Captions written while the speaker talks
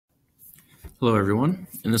Hello, everyone.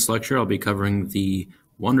 In this lecture, I'll be covering the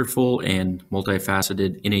wonderful and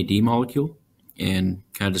multifaceted NAD molecule and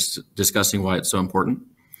kind of just discussing why it's so important.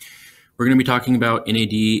 We're going to be talking about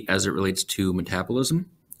NAD as it relates to metabolism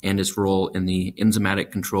and its role in the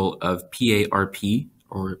enzymatic control of PARP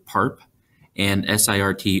or PARP and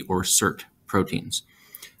SIRT or SIRT proteins.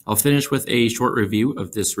 I'll finish with a short review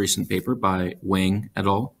of this recent paper by Wang et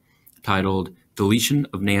al. Titled Deletion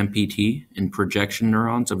of NAMPT in Projection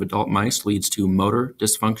Neurons of Adult Mice Leads to Motor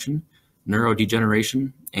Dysfunction,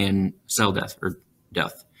 Neurodegeneration, and Cell Death, or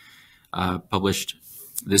Death, published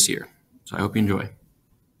this year. So I hope you enjoy.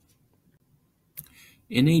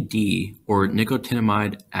 NAD, or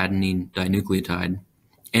nicotinamide adenine dinucleotide,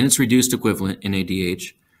 and its reduced equivalent,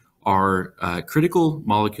 NADH, are critical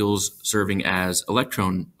molecules serving as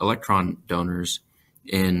electron donors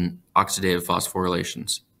in oxidative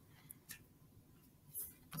phosphorylations.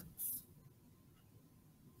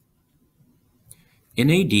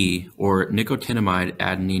 NAD, or nicotinamide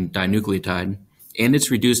adenine dinucleotide, and its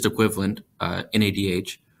reduced equivalent,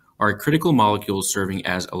 NADH, are critical molecules serving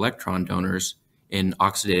as electron donors in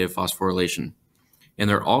oxidative phosphorylation, and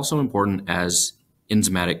they're also important as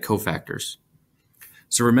enzymatic cofactors.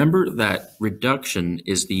 So remember that reduction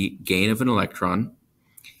is the gain of an electron,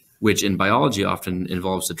 which in biology often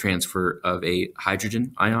involves the transfer of a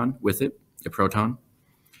hydrogen ion with it, a proton.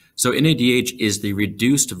 So NADH is the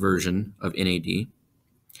reduced version of NAD.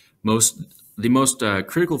 The most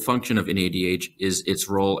critical function of NADH is its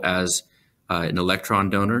role as an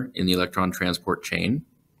electron donor in the electron transport chain.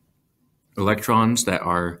 Electrons that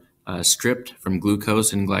are stripped from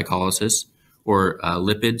glucose in glycolysis or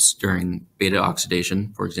lipids during beta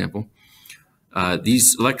oxidation, for example.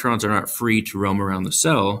 These electrons are not free to roam around the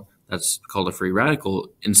cell. That's called a free radical.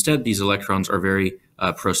 Instead, these electrons are very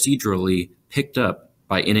procedurally picked up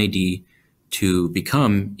by NAD to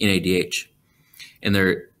become NADH. And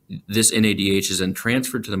this NADH is then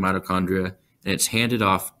transferred to the mitochondria, and it's handed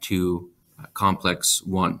off to complex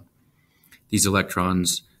 1. These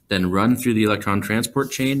electrons then run through the electron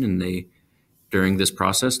transport chain, and during this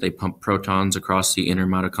process, they pump protons across the inner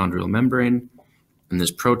mitochondrial membrane, and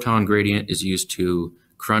this proton gradient is used to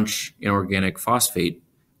crunch inorganic phosphate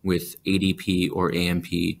with ADP or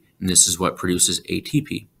AMP, and this is what produces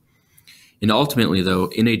ATP. And ultimately, though,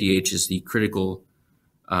 NADH is the critical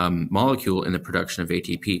molecule in the production of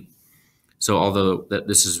ATP. So although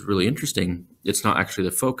this is really interesting, it's not actually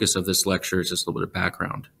the focus of this lecture, it's just a little bit of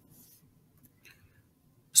background.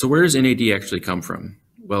 So where does NAD actually come from?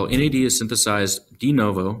 Well, NAD is synthesized de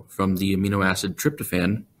novo from the amino acid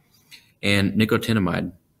tryptophan and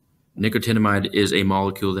nicotinamide. Nicotinamide is a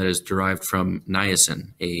molecule that is derived from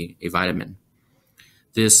niacin, a vitamin.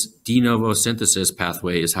 This de novo synthesis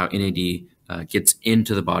pathway is how NAD gets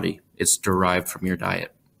into the body. It's derived from your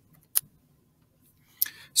diet.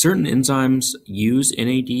 Certain enzymes use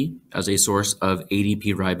NAD as a source of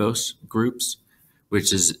ADP ribose groups,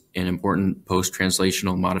 which is an important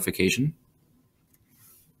post-translational modification.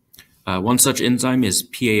 One such enzyme is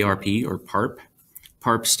PARP or PARP.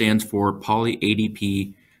 PARP stands for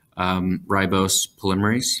poly-ADP ribose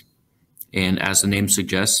polymerase. And as the name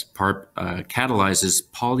suggests, PARP catalyzes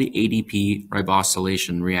poly-ADP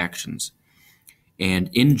ribosylation reactions. And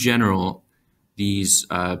in general, these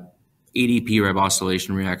ADP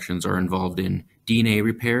ribosylation reactions are involved in DNA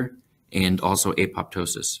repair and also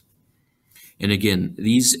apoptosis. And again,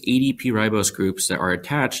 these ADP ribose groups that are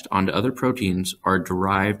attached onto other proteins are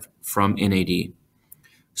derived from NAD.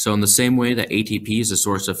 So in the same way that ATP is a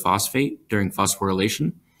source of phosphate during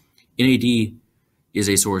phosphorylation, NAD is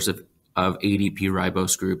a source of ADP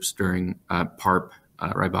ribose groups during PARP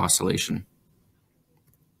ribosylation.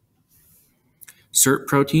 SIRT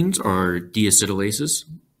proteins are deacetylases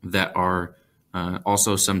that are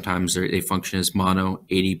also sometimes they function as mono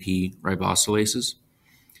ADP ribosylases,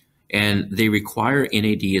 and they require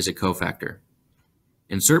NAD as a cofactor.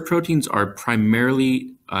 And SIRT proteins are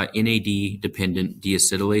primarily NAD-dependent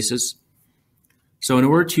deacetylases. So in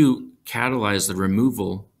order to catalyze the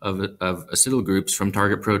removal of acetyl groups from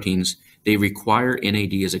target proteins, they require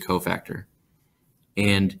NAD as a cofactor.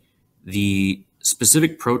 And the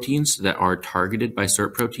specific proteins that are targeted by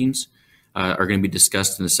SIRT proteins are going to be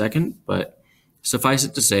discussed in a second, but suffice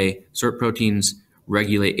it to say, SIRT proteins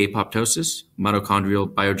regulate apoptosis, mitochondrial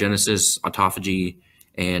biogenesis, autophagy,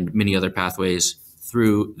 and many other pathways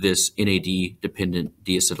through this NAD-dependent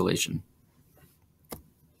deacetylation.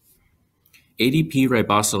 ADP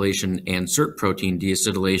ribosylation and SIRT protein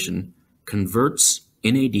deacetylation converts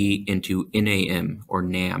NAD into NAM or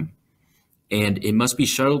NAM, and it must be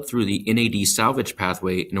shuttled through the NAD salvage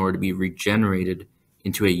pathway in order to be regenerated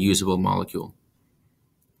into a usable molecule.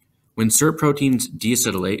 When SERT proteins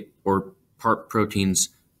deacetylate or PARP proteins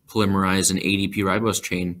polymerize an ADP ribose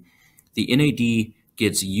chain, the NAD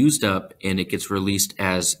gets used up and it gets released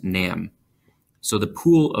as NAM. So the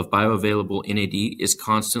pool of bioavailable NAD is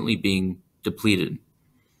constantly being depleted.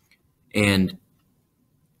 And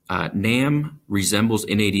NAM resembles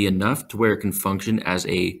NAD enough to where it can function as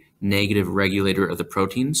a negative regulator of the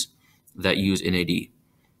proteins that use NAD.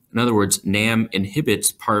 In other words, NAM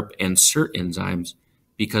inhibits PARP and SERT enzymes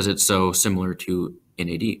because it's so similar to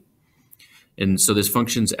NAD. And so this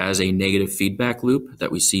functions as a negative feedback loop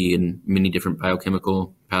that we see in many different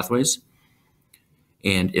biochemical pathways.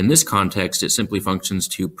 And in this context, it simply functions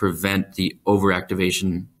to prevent the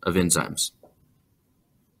overactivation of enzymes.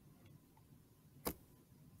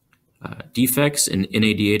 Defects in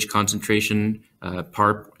NADH concentration,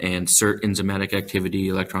 PARP and SERT enzymatic activity,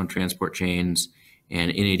 electron transport chains,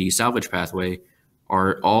 and NAD salvage pathway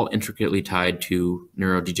are all intricately tied to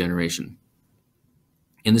neurodegeneration.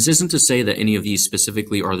 And this isn't to say that any of these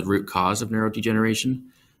specifically are the root cause of neurodegeneration,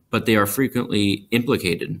 but they are frequently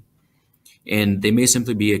implicated. And they may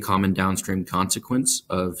simply be a common downstream consequence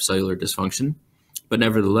of cellular dysfunction. But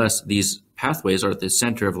nevertheless, these pathways are at the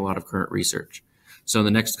center of a lot of current research. So in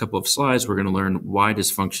the next couple of slides, we're going to learn why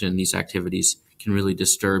dysfunction in these activities can really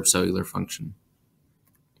disturb cellular function.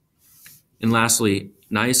 And lastly,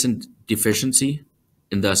 niacin deficiency,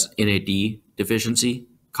 and thus NAD deficiency,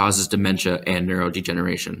 causes dementia and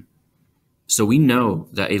neurodegeneration. So we know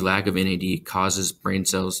that a lack of NAD causes brain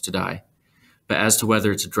cells to die. But as to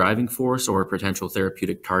whether it's a driving force or a potential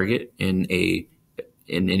therapeutic target in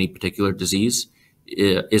any particular disease,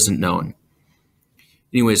 it isn't known.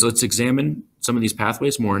 Anyways, let's examine some of these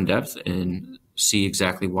pathways more in depth and see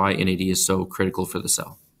exactly why NAD is so critical for the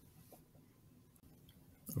cell.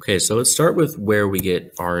 Okay, so let's start with where we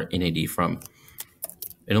get our NAD from.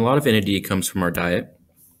 And a lot of NAD comes from our diet.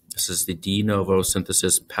 This is the de novo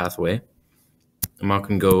synthesis pathway. I'm not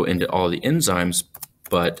going to go into all the enzymes,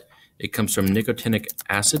 but it comes from nicotinic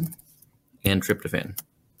acid and tryptophan.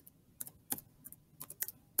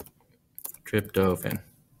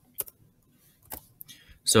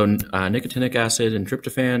 So nicotinic acid and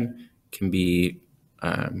tryptophan can be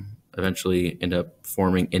eventually end up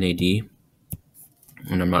forming NAD.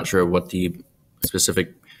 And I'm not sure what the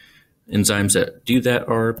specific enzymes that do that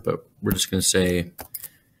are, but we're just going to say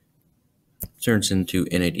it turns into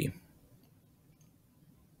NAD.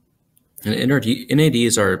 And NAD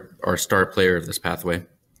is our star player of this pathway.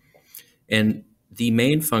 And the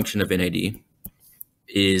main function of NAD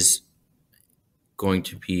is going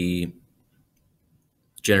to be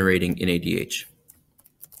generating NADH.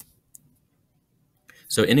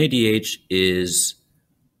 So NADH is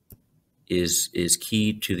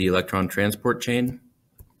key to the electron transport chain.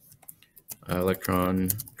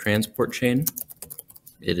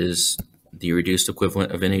 It is the reduced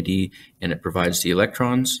equivalent of NAD, and it provides the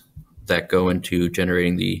electrons that go into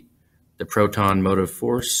generating the proton motive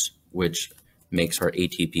force, which makes our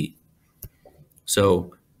ATP.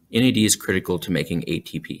 So NAD is critical to making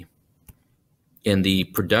ATP. And the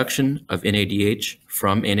production of NADH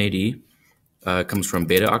from NAD comes from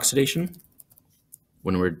beta oxidation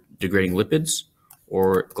when we're degrading lipids,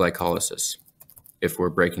 or glycolysis if we're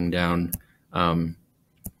breaking down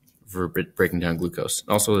glucose.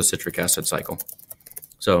 Also the citric acid cycle.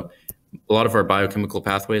 So a lot of our biochemical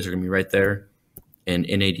pathways are going to be right there, and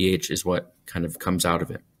NADH is what kind of comes out of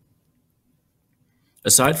it.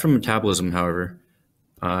 Aside from metabolism, however,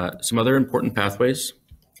 some other important pathways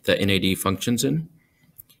that NAD functions in,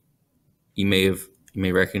 you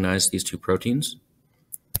may recognize these two proteins.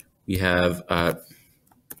 We have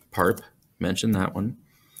PARP, mentioned that one,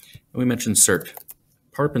 and we mentioned SERT,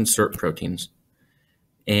 PARP and SERT proteins.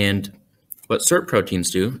 And what SERT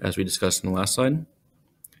proteins do, as we discussed in the last slide,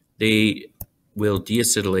 they will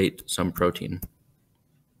deacetylate some protein.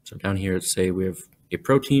 So down here, let's say we have a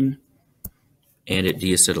protein and it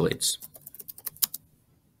deacetylates.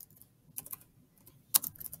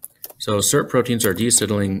 So SERT proteins are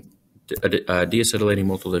deacetylating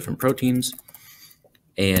multiple different proteins,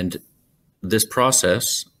 and this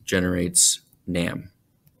process generates NAM.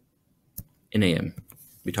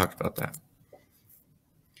 We talked about that.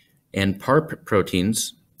 And PARP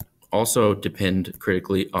proteins also depend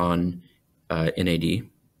critically on NAD.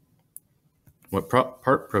 What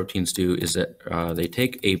PARP proteins do is that they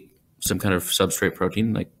take some kind of substrate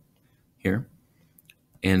protein, like here,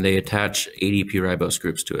 and they attach ADP ribose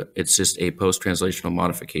groups to it. It's just a post-translational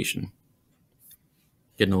modification.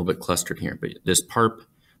 Getting a little bit clustered here, but this PARP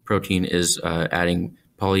protein is adding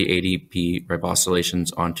poly-ADP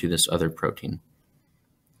ribosylations onto this other protein.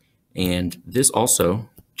 And this also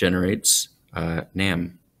generates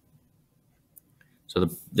NAM. So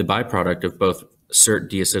the byproduct of both SERT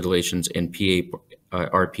deacetylations and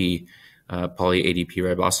PARP poly-ADP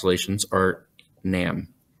ribosylations are NAM.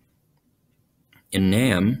 And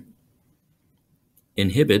NAM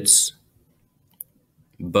inhibits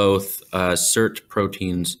both SERT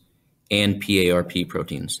proteins and PARP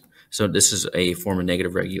proteins. So this is a form of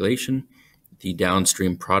negative regulation. The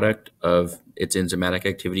downstream product of its enzymatic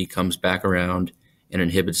activity comes back around and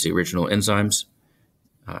inhibits the original enzymes.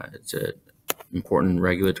 It's an important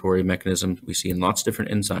regulatory mechanism we see in lots of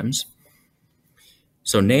different enzymes.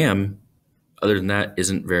 So NAM, other than that,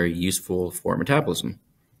 isn't very useful for metabolism.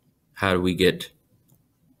 How do we get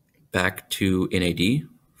back to NAD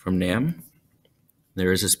from NAM?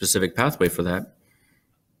 There is a specific pathway for that,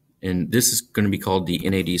 and this is going to be called the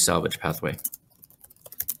NAD salvage pathway.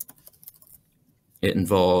 It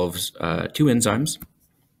involves two enzymes.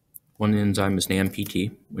 One enzyme is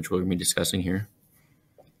NAMPT, which we're going to be discussing here.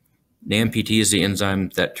 NAMPT is the enzyme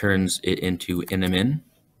that turns it into NMN.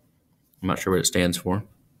 I'm not sure what it stands for.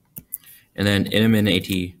 And then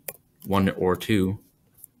NMNAT1 or 2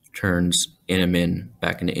 turns NMN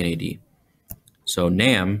back into NAD. So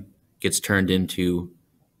NAM gets turned into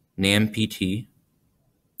NMN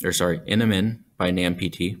by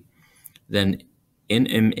NAMPT. Then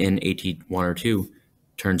NMNAT1 or 2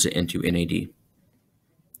 turns it into NAD.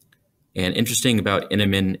 And interesting about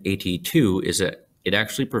NMNAT2 is that it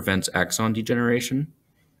actually prevents axon degeneration.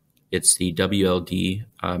 It's the WLD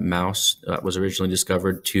mouse that was originally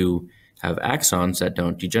discovered to have axons that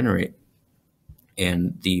don't degenerate.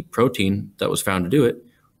 And the protein that was found to do it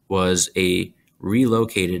was a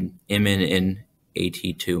relocated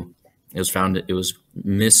MNNAT2. It was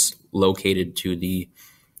mislocated to the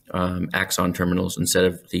axon terminals instead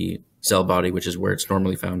of the cell body, which is where it's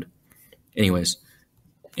normally found. Anyways,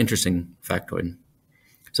 interesting factoid.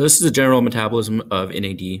 So this is the general metabolism of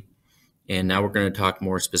NAD, and now we're going to talk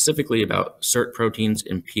more specifically about SERT proteins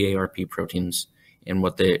and PARP proteins and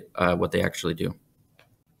what they actually do.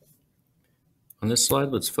 On this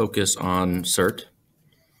slide, let's focus on SERT.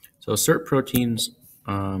 So SERT proteins,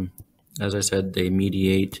 as I said, they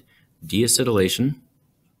mediate deacetylation.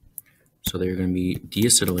 So they're going to be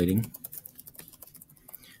deacetylating.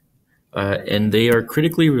 And they are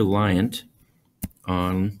critically reliant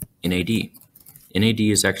on NAD. NAD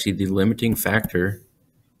is actually the limiting factor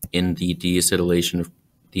in the deacetylation of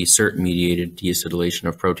the SERT-mediated deacetylation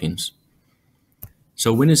of proteins.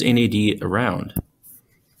 So when is NAD around?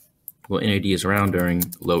 Well, NAD is around during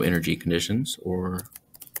low energy conditions or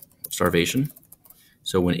starvation.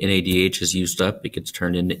 So when NADH is used up, it gets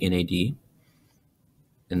turned into NAD,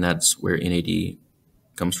 and that's where NAD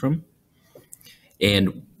comes from.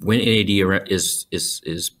 And when NAD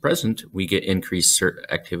is present, we get increased SERT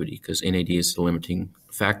activity because NAD is the limiting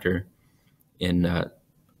factor in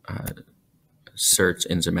SERT's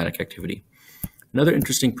enzymatic activity. Another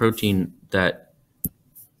interesting protein that,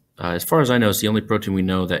 as far as I know, is the only protein we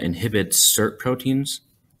know that inhibits SERT proteins.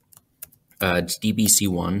 It's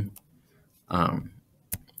DBC1.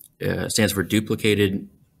 Stands for duplicated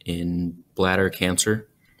in bladder cancer.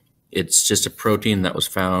 It's just a protein that was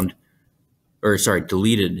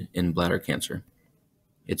deleted in bladder cancer.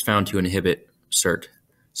 It's found to inhibit SERT.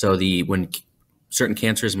 So when certain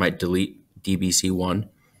cancers might delete DBC1,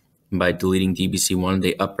 and by deleting DBC1,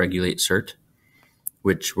 they upregulate SERT,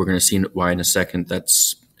 which we're going to see why in a second.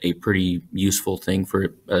 That's a pretty useful thing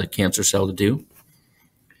for a cancer cell to do.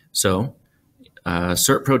 So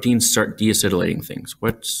SERT proteins start deacetylating things.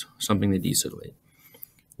 What's something they deacetylate?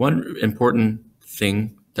 One important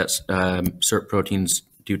thing that SERT proteins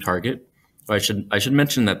do target, I should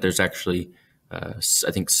mention that there's actually, I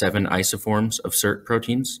think, 7 isoforms of SERT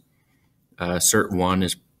proteins. SERT1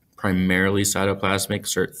 is primarily cytoplasmic.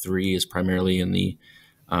 SERT3 is primarily in the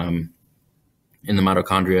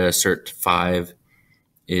mitochondria. SERT5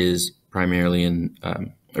 is primarily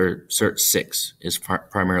or SERT6 is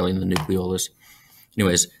primarily in the nucleolus.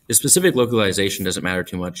 Anyways, the specific localization doesn't matter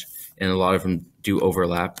too much, and a lot of them do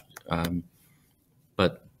overlap.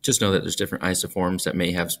 But just know that there's different isoforms that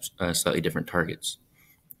may have slightly different targets.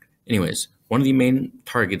 Anyways, one of the main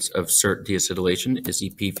targets of SERT deacetylation is the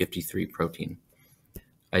p53 protein.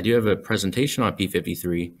 I do have a presentation on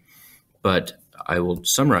p53, but I will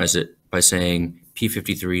summarize it by saying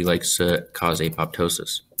p53 likes to cause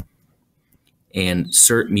apoptosis. And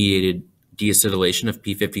SERT-mediated deacetylation of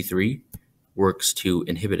p53 works to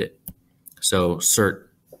inhibit it. So SERT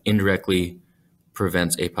indirectly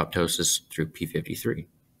prevents apoptosis through p53.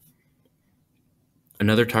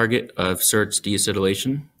 Another target of SERT's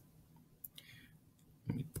deacetylation,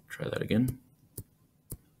 let me try that again.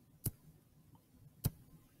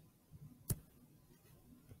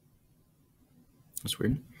 That's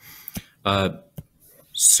weird.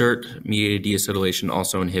 SERT-mediated deacetylation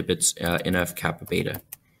also inhibits NF-kappa beta.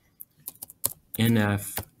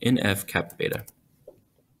 NF-kappa beta.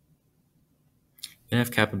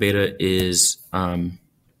 NF-kappa beta is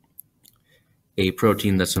a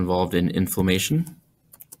protein that's involved in inflammation,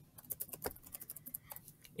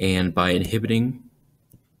 and by inhibiting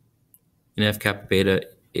NF-kappa beta,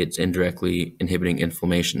 it's indirectly inhibiting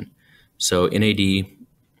inflammation. So NAD,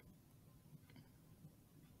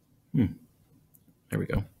 there we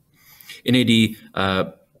go. NAD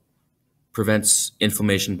prevents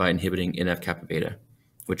inflammation by inhibiting NF-kappa beta,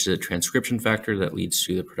 which is a transcription factor that leads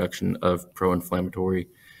to the production of pro-inflammatory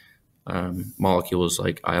molecules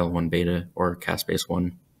like IL-1 beta or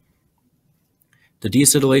caspase-1. The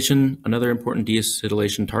deacetylation, another important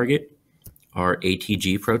deacetylation target are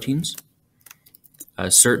ATG proteins.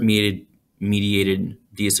 SERT-mediated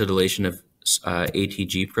deacetylation of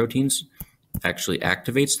ATG proteins actually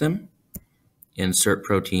activates them, and SERT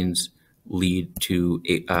proteins lead to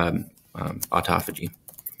autophagy.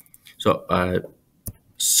 So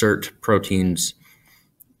SERT proteins,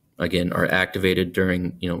 again, are activated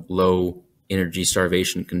during low energy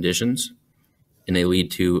starvation conditions, and they lead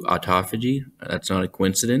to autophagy. That's not a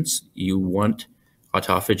coincidence. You want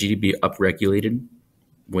autophagy to be upregulated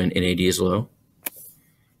when NAD is low.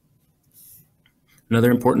 Another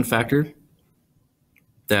important factor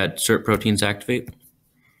that SERT proteins activate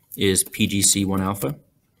is PGC1 alpha.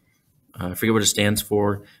 I forget what it stands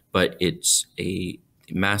for, but it's a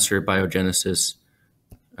master biogenesis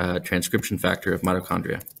transcription factor of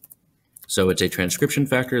mitochondria. So it's a transcription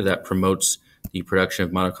factor that promotes the production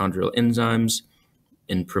of mitochondrial enzymes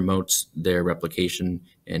and promotes their replication,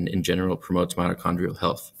 and in general promotes mitochondrial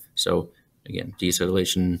health. So again,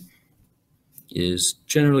 deacetylation is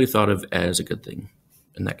generally thought of as a good thing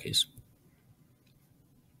in that case.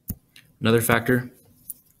 Another factor,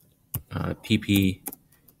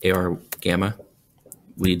 PPAR gamma,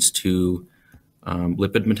 leads to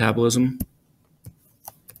lipid metabolism.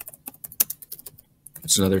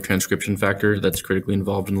 It's another transcription factor that's critically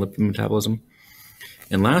involved in lipid metabolism.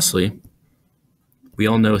 And lastly, we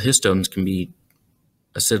all know histones can be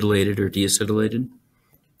acetylated or deacetylated.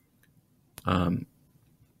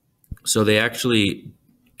 So they actually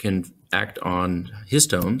can act on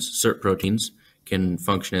histones. SERT proteins can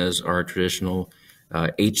function as our traditional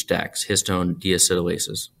HDACs, histone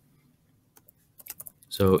deacetylases.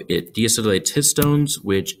 So it deacetylates histones,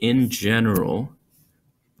 which in general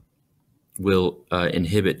will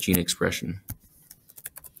inhibit gene expression.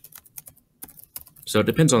 So it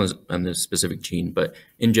depends on the specific gene, but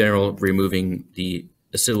in general, removing the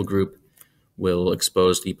acetyl group will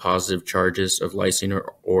expose the positive charges of lysine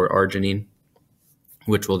or arginine,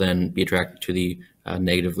 which will then be attracted to the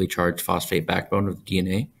negatively charged phosphate backbone of the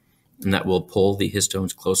DNA, and that will pull the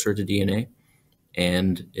histones closer to DNA,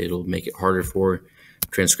 and it'll make it harder for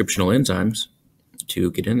transcriptional enzymes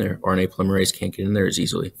to get in there. RNA polymerase can't get in there as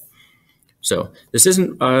easily. So this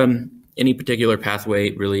isn't any particular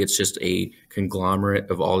pathway, really. It's just a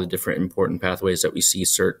conglomerate of all the different important pathways that we see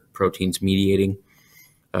SERT proteins mediating.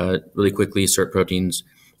 Really quickly, SERT proteins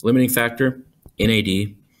limiting factor,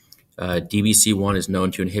 NAD. DBC1 is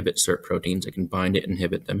known to inhibit SERT proteins. It can bind it and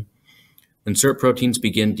inhibit them. When SERT proteins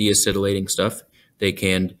begin deacetylating stuff, they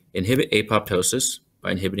can inhibit apoptosis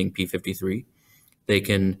by inhibiting p53. They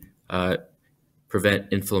can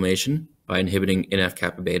prevent inflammation by inhibiting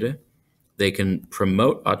NF-kappa beta. They can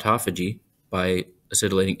promote autophagy by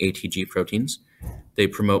acetylating ATG proteins. They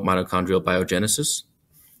promote mitochondrial biogenesis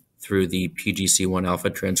through the PGC1 alpha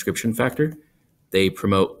transcription factor. They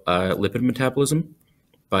promote lipid metabolism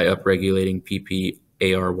by upregulating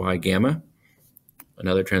PPARY gamma,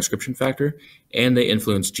 another transcription factor, and they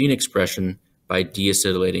influence gene expression by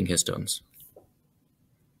deacetylating histones.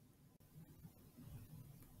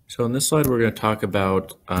 So in this slide, we're going to talk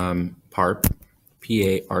about PARP,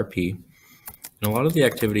 P-A-R-P. And a lot of the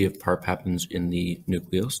activity of PARP happens in the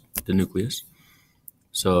nucleus.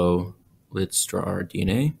 So let's draw our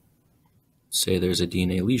DNA. Say there's a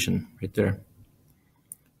DNA lesion right there.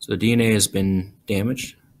 So the DNA has been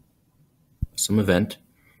damaged, some event,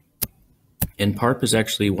 and PARP is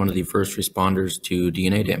actually one of the first responders to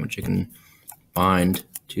DNA damage. It can bind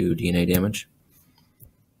to DNA damage,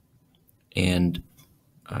 and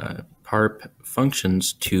PARP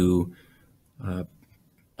functions to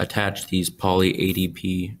attach these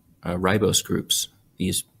poly-ADP ribose groups,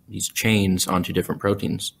 these chains onto different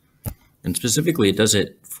proteins. And specifically, it does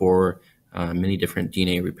it for many different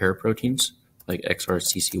DNA repair proteins like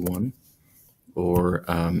XRCC1 or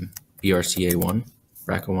BRCA1,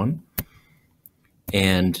 BRCA1.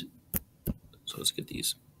 And so let's get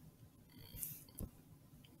these.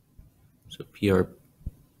 So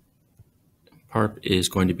PARP is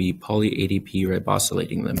going to be poly-ADP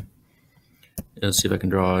ribosylating them. Let's see if I can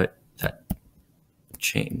draw that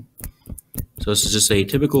chain. So this is just a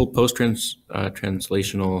typical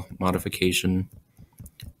post-translational modification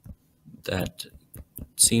that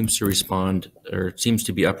seems to respond or seems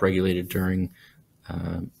to be upregulated during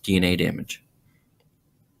DNA damage.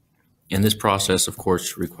 And this process, of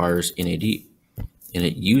course, requires NAD, and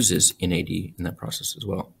it uses NAD in that process as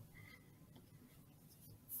well.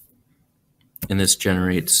 And this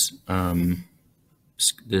generates,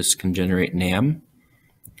 this can generate NAM.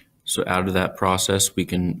 So out of that process, we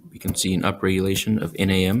can see an upregulation of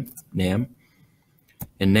NAM,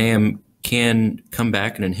 and NAM can come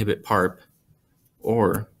back and inhibit PARP,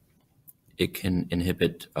 or it can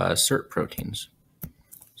inhibit SERT proteins.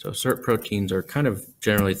 So SERT proteins are kind of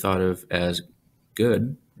generally thought of as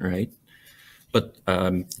good, right? But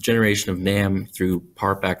generation of NAM through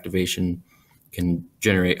PARP activation can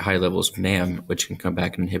generate high levels of NAM, which can come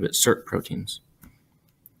back and inhibit SERT proteins.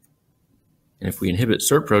 And if we inhibit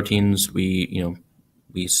SERT proteins, we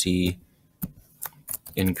see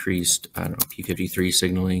increased, p53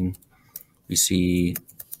 signaling. We see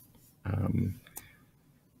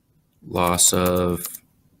loss of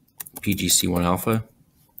PGC1 alpha.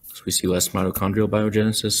 So we see less mitochondrial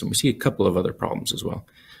biogenesis, and we see a couple of other problems as well.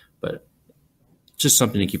 But just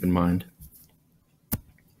something to keep in mind.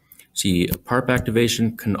 See, PARP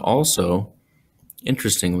activation can also,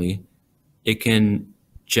 interestingly, it can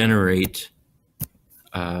generate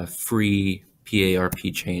free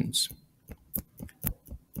PARP chains.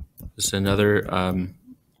 This is another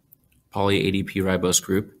poly-ADP ribose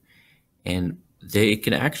group, and they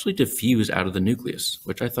can actually diffuse out of the nucleus,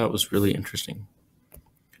 which I thought was really interesting.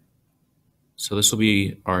 So this will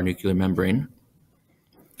be our nuclear membrane.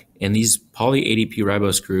 And these poly-ADP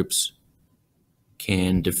ribose groups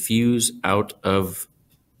can diffuse out of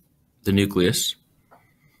the nucleus.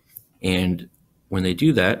 And when they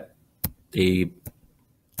do that, they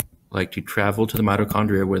like to travel to the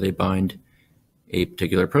mitochondria where they bind a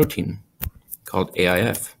particular protein called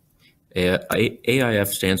AIF. AIF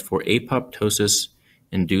stands for apoptosis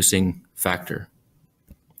inducing factor.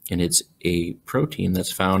 And it's a protein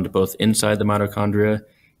that's found both inside the mitochondria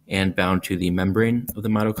and bound to the membrane of the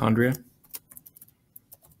mitochondria.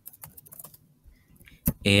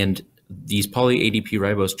 And these poly-ADP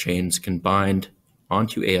ribose chains can bind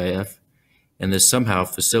onto AIF, and this somehow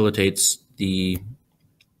facilitates the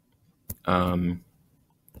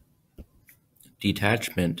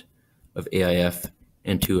detachment of AIF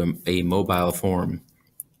into a mobile form.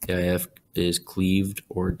 AIF is cleaved,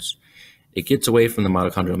 or it gets away from the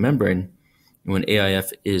mitochondrial membrane, and when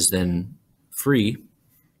AIF is then free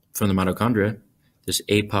from the mitochondria, this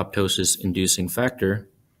apoptosis inducing factor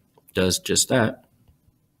does just that,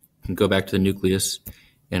 and go back to the nucleus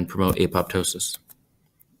and promote apoptosis.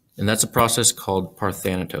 And that's a process called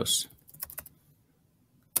parthanatose.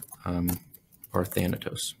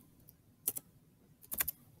 Parthanatose.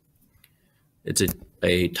 It's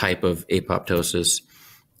a type of apoptosis,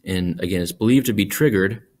 and again, it's believed to be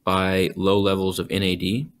triggered by low levels of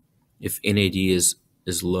NAD. If NAD is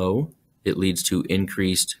low, it leads to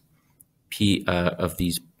increased of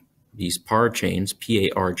these PAR chains,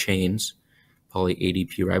 PAR chains,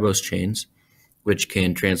 poly-ADP ribose chains, which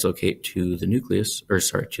can translocate to the nucleus,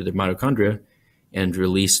 to the mitochondria, and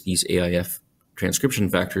release these AIF transcription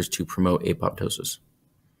factors to promote apoptosis.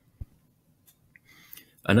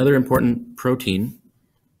 Another important protein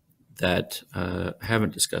that I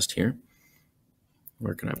haven't discussed here,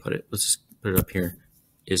 where can I put it? Let's just put it up here,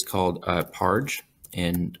 is called PARG,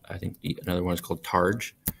 and I think another one is called TARG.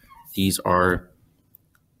 These are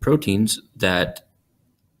proteins that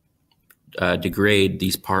degrade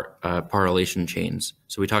these PARylation chains.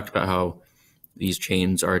 So we talked about how these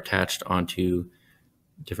chains are attached onto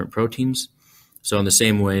different proteins. So in the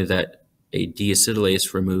same way that a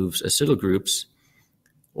deacetylase removes acyl groups,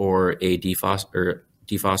 or a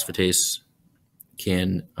dephosphatase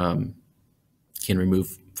can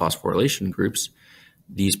remove phosphorylation groups,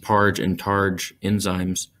 these PARG and TARG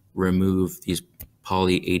enzymes remove these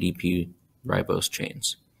poly-ADP ribose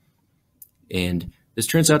chains. And this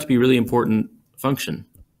turns out to be a really important function,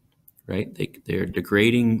 right? They're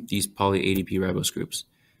degrading these poly-ADP ribose groups,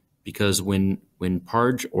 because when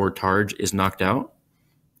PARG or TARG is knocked out,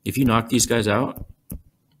 if you knock these guys out,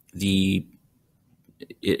 it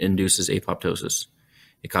induces apoptosis.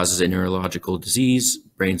 It causes a neurological disease,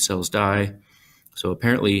 brain cells die. So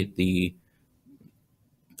apparently the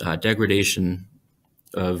degradation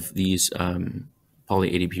of these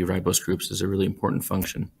poly-ADP ribose groups is a really important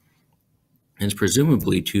function. And it's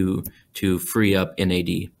presumably to free up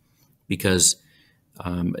NAD, because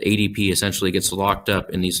ADP essentially gets locked up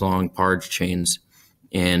in these long PARG chains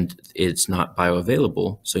and it's not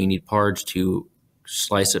bioavailable. So you need PARG to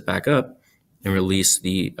slice it back up and release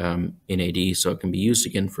the NAD so it can be used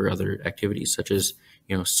again for other activities such as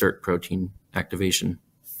SERT protein activation.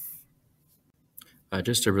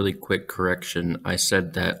 Just a really quick correction. I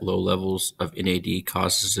said that low levels of NAD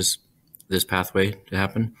causes this pathway to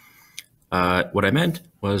happen. What I meant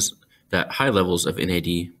was that high levels of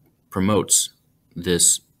NAD promotes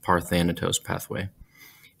this parthanatose pathway,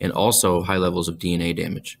 and also high levels of DNA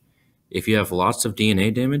damage. If you have lots of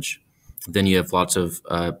DNA damage, then you have lots of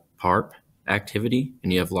PARP activity,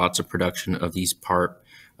 and you have lots of production of these PAR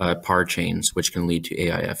chains, which can lead to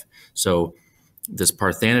AIF. So this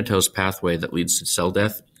parthanatose pathway that leads to cell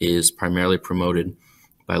death is primarily promoted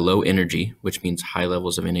by low energy, which means high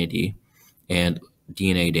levels of NAD, and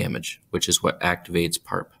DNA damage, which is what activates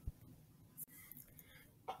PARP.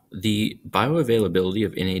 The bioavailability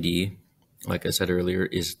of NAD, like I said earlier,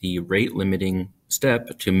 is the rate-limiting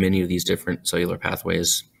step to many of these different cellular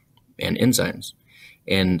pathways and enzymes.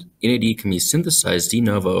 And NAD can be synthesized de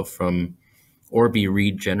novo from or be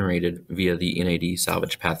regenerated via the NAD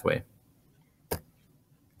salvage pathway.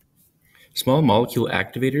 Small molecule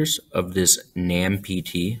activators of this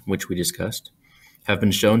NAMPT, which we discussed, have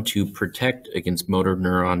been shown to protect against motor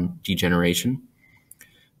neuron degeneration,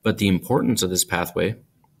 but the importance of this pathway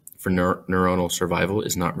for neuronal survival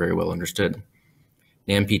is not very well understood.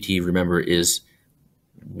 NAMPT, remember, is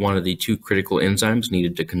one of the two critical enzymes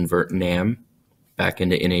needed to convert NAM back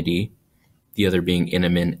into NAD, the other being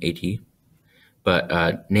NMN-AT. But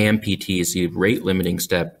NAMPT is the rate-limiting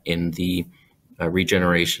step in the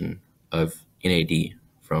regeneration of NAD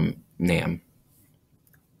from NAM.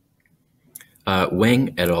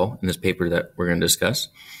 Wang et al., in this paper that we're going to discuss,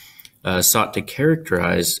 sought to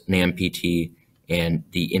characterize NAMPT and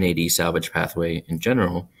the NAD salvage pathway in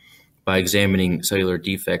general by examining cellular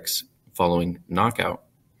defects following knockout.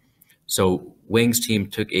 So Wang's team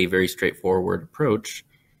took a very straightforward approach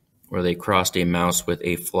where they crossed a mouse with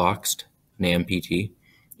a floxed NAMPT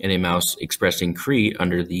and a mouse expressing Cre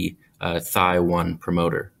under the Thi1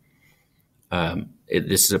 promoter.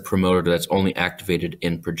 This is a promoter that's only activated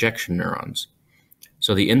in projection neurons.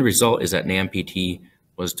 So the end result is that NAMPT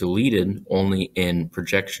was deleted only in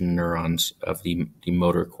projection neurons of the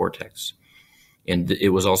motor cortex. And it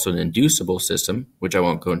was also an inducible system, which I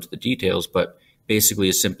won't go into the details, but basically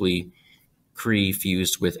is simply Cre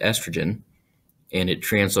fused with estrogen, and it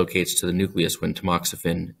translocates to the nucleus when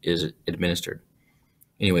tamoxifen is administered.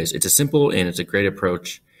 Anyways, it's a simple and it's a great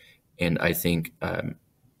approach, and I think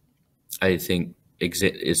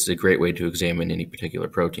it's a great way to examine any particular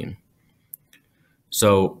protein.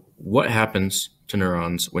 So what happens to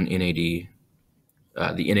neurons when the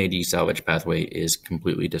NAD salvage pathway is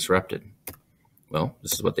completely disrupted? Well,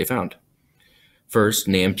 this is what they found. First,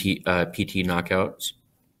 NAMPT knockouts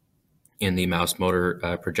in the mouse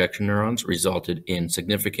motor projection neurons resulted in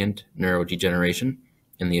significant neurodegeneration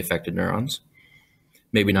in the affected neurons.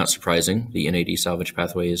 Maybe not surprising, the NAD salvage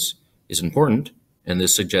pathway is important, and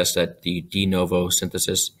this suggests that the de novo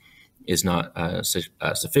synthesis is not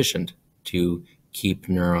sufficient to keep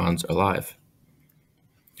neurons alive.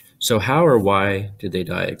 So how or why did they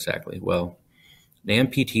die exactly? Well,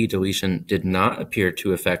 NAMPT deletion did not appear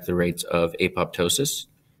to affect the rates of apoptosis,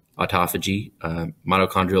 autophagy,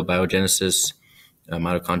 mitochondrial biogenesis,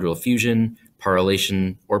 mitochondrial fusion,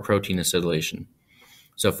 PARylation, or protein acetylation.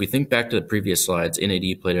 So if we think back to the previous slides,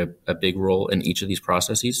 NAD played a big role in each of these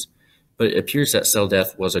processes, but it appears that cell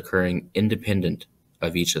death was occurring independent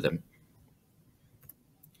of each of them.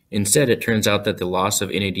 Instead, it turns out that the loss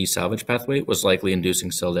of NAD salvage pathway was likely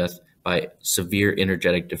inducing cell death by severe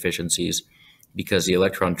energetic deficiencies because the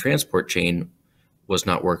electron transport chain was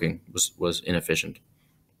not working, was inefficient.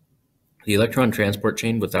 The electron transport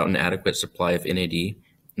chain without an adequate supply of NAD,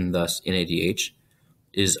 and thus NADH,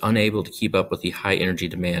 is unable to keep up with the high energy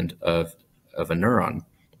demand of a neuron,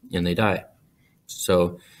 and they die.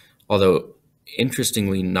 So, although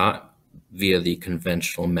interestingly not via the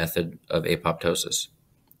conventional method of apoptosis,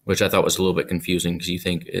 which I thought was a little bit confusing because you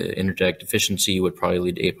think energetic deficiency would probably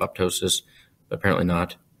lead to apoptosis, but apparently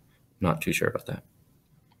not. Not too sure about that.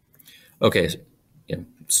 Okay,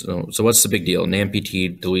 so what's the big deal?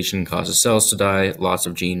 NAMPT deletion causes cells to die. Lots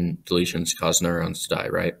of gene deletions cause neurons to die,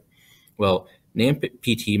 right? Well,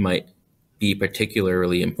 NAMPT might be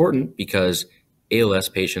particularly important because ALS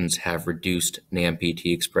patients have reduced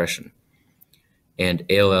NAMPT expression. And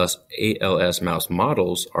ALS mouse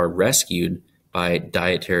models are rescued by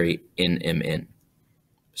dietary NMN.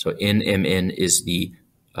 So NMN is the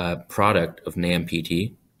product of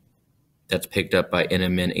NAMPT that's picked up by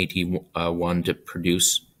NMN-AT1 to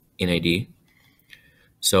produce NAD.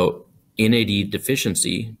 So NAD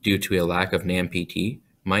deficiency due to a lack of NAMPT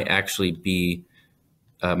might actually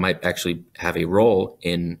have a role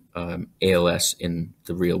in ALS in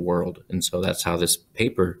the real world. And so that's how this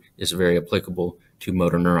paper is very applicable to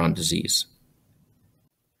motor neuron disease.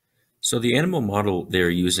 So the animal model they're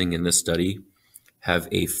using in this study have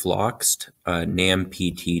a floxed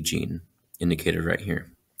NAMPT gene indicated right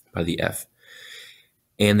here by the F.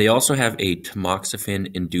 And they also have a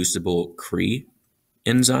tamoxifen-inducible Cre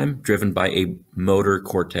enzyme driven by a motor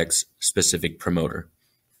cortex specific promoter.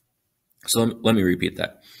 So let me repeat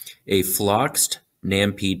that. A floxed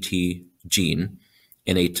NAMPT gene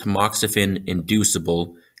and a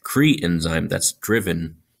tamoxifen-inducible Cre enzyme that's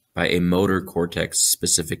driven by a motor cortex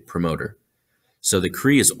specific promoter. So the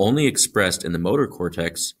Cre is only expressed in the motor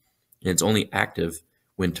cortex, and it's only active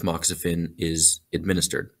when tamoxifen is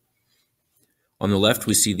administered. On the left,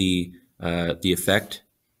 we see the effect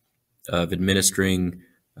of administering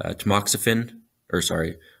tamoxifen,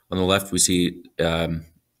 on the left, we see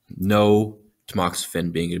no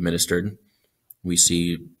tamoxifen being administered. We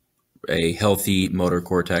see a healthy motor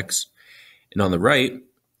cortex. And on the right,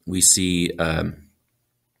 we see the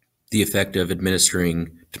effect of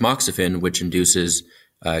administering tamoxifen, which induces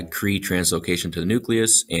Cre translocation to the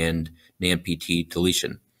nucleus and NAMPT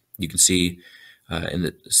deletion. You can see,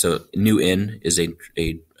 so nu N is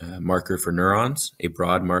a marker for neurons, a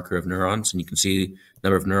broad marker of neurons, and you can see the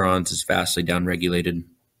number of neurons is vastly downregulated.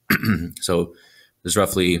 So there's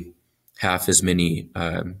roughly half as many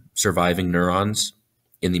surviving neurons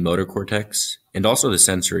in the motor cortex and also the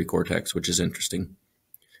sensory cortex, which is interesting.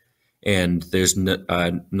 And there's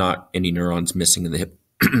not any neurons missing in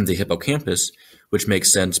the hippocampus, which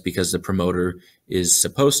makes sense because the promoter is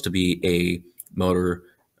supposed to be a motor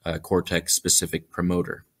cortex specific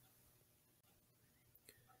promoter.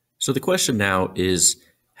 So the question now is,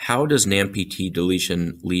 how does NAMPT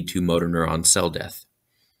deletion lead to motor neuron cell death?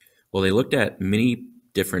 Well, they looked at many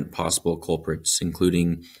different possible culprits,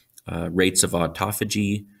 including rates of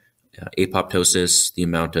autophagy, apoptosis, the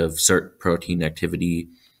amount of SERT protein activity,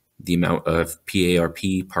 the amount of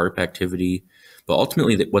PARP, PARP activity. But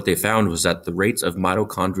ultimately, what they found was that the rates of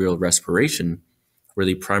mitochondrial respiration were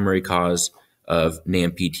the primary cause of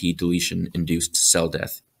NAMPT deletion-induced cell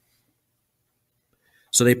death.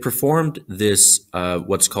 So they performed this,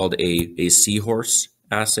 what's called a seahorse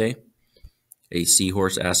assay,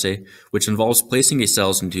 which involves placing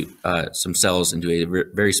some cells into a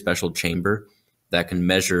very special chamber that can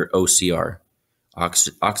measure OCR,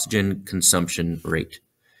 oxygen consumption rate.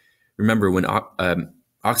 Remember, when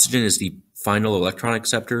oxygen is the final electron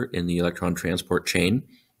acceptor in the electron transport chain,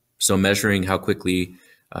 so measuring how quickly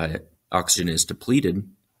oxygen is depleted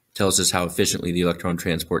tells us how efficiently the electron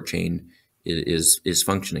transport chain is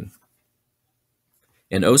functioning.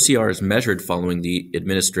 And OCR is measured following the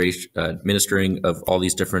administering of all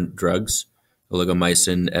these different drugs,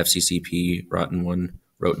 oligomycin, FCCP, rotin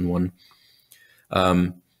 1.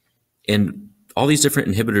 And all these different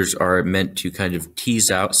inhibitors are meant to kind of tease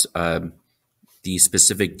out the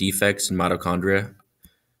specific defects in mitochondria,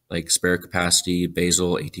 like spare capacity,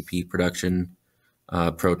 basal ATP production,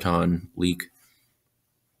 proton leak.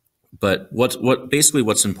 But what's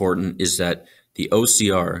important is that the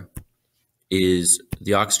OCR is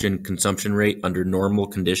the oxygen consumption rate under normal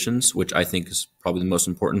conditions, which I think is probably the most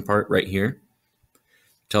important part right here.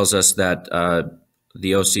 Tells us that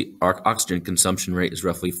the oxygen consumption rate is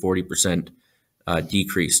roughly 40%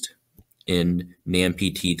 decreased in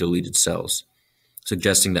NAMPT deleted cells,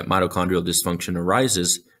 suggesting that mitochondrial dysfunction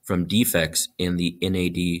arises from defects in the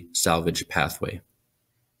NAD salvage pathway.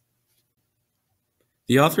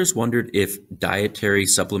 The authors wondered if dietary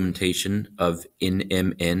supplementation of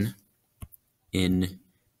NMN,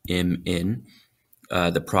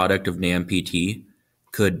 the product of NAMPT,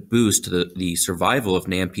 could boost the survival of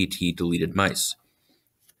NAMPT deleted mice.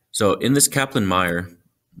 So in this Kaplan-Meier,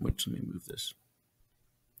 let me move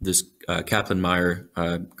this Kaplan-Meier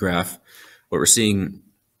graph, what we're seeing,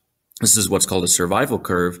 this is what's called a survival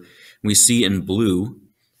curve. We see in blue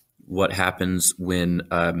what happens when,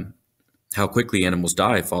 how quickly animals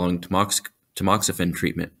die following tamoxifen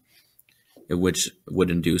treatment, which would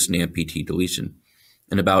induce NAMPT deletion.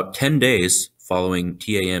 In about 10 days following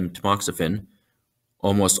TAM tamoxifen,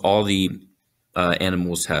 almost all the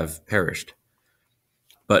animals have perished.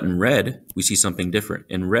 But in red, we see something different.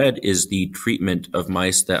 In red is the treatment of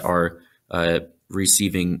mice that are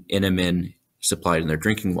receiving NMN supplied in their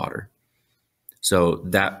drinking water. So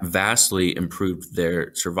that vastly improved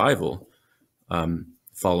their survival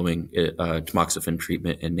following tamoxifen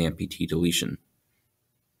treatment and NAMPT deletion.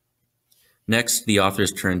 Next, the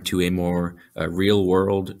authors turned to a more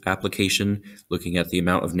real-world application, looking at the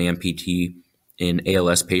amount of NAMPT in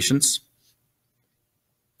ALS patients.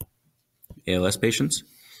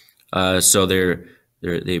 So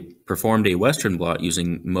they performed a Western blot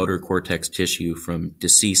using motor cortex tissue from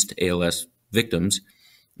deceased ALS victims,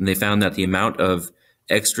 and they found that the amount of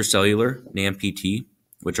extracellular NAMPT,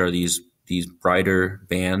 which are these brighter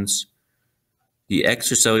bands, the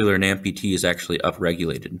extracellular NAMPT is actually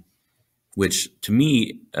upregulated, which to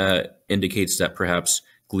me indicates that perhaps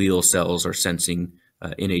glial cells are sensing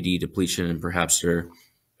NAD depletion and perhaps they're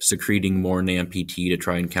secreting more NAMPT to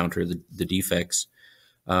try and counter the defects.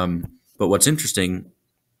 But what's interesting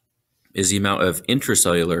is the amount of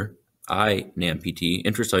intracellular NAMPT.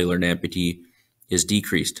 Intracellular NAMPT is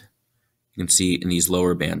decreased. You can see in these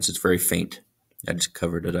lower bands, it's very faint. I just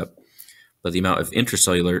covered it up. But the amount of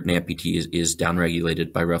intracellular NAMPT is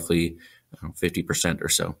downregulated by roughly 50% or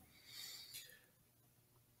so.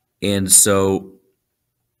 And so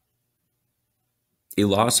a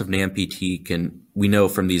loss of NAMPT we know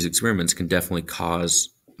from these experiments, can definitely cause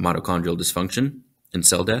mitochondrial dysfunction and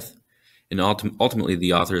cell death. And ultimately,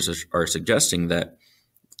 the authors are suggesting that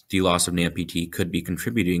the loss of NAMPT could be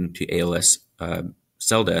contributing to ALS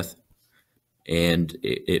cell death, and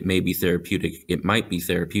it may be therapeutic. It might be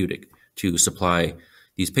therapeutic to supply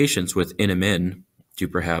these patients with NMN to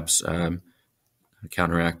perhaps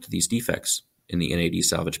counteract these defects in the NAD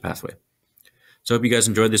salvage pathway. So I hope you guys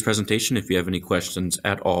enjoyed this presentation. If you have any questions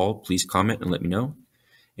at all, please comment and let me know.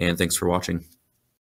 And thanks for watching.